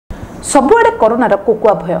सबुआड़े कोरोनार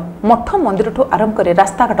कोकुआ भय मठ मंदिर ठू आरंभ कर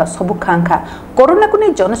रास्ताघाट सबू खाँ खाँ कोरोना को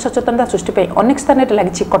नहीं जनसचेतनता सृष्टि अनेक स्थान में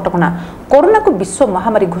लगी कटकणा कोरोना को विश्व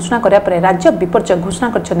महामारी घोषणा कराया राज्य विपर्यय घोषणा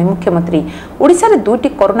कर मुख्यमंत्री ओडिशा रे 2टी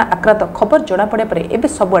कोरोना आक्रांत खबर जना पड़ा पर एवं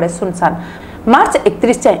सबुआड़े सुनसान मार्च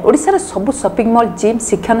 31 जाए ओडिशा रे सबु शॉपिंग मॉल जिम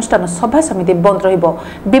शिक्षानुष्ठान सभा समिति बंद रहिबो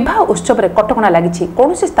विवाह उत्सव रे कटकणा लागिछि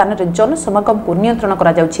कोनोसी स्थान रे जनसमागम को नियंत्रण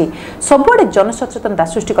करा जाउछि सबुआड़े जनसचेतनता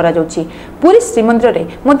सृष्टि करा जाउछि पुरी श्रीमंदिर रे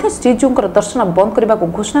मध्य श्रीजूंकर दर्शन बंद करने को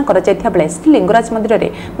घोषणा करा जायथिया बेले श्रीलिंगराज मंदिर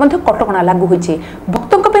रे मध्य कटकणा लागू होइछि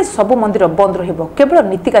भक्तों पे सब मंदिर बंद रहिबो केवल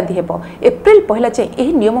नीतिकांति हेबो एप्रिल पहला जाए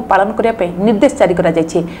एही नियम पालन करिया पे निर्देश जारी करा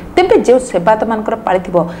जायछि तेबे जे सेवायत मानकर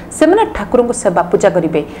पाळिथिबो सेमाने ठाकुरन को सेवा पूजा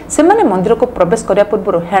करिवे सेमाने मंदिर को प्रवेश करिया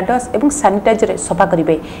पूर्व हैंड वाश एवं सैनिटाइजर सफा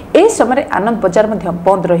करिवे ए समय आनंद बजार मध्य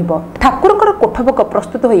बंद रहिबो ठाकुरन कोठभोग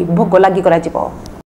प्रस्तुत होई भोग लागि करा जिवो।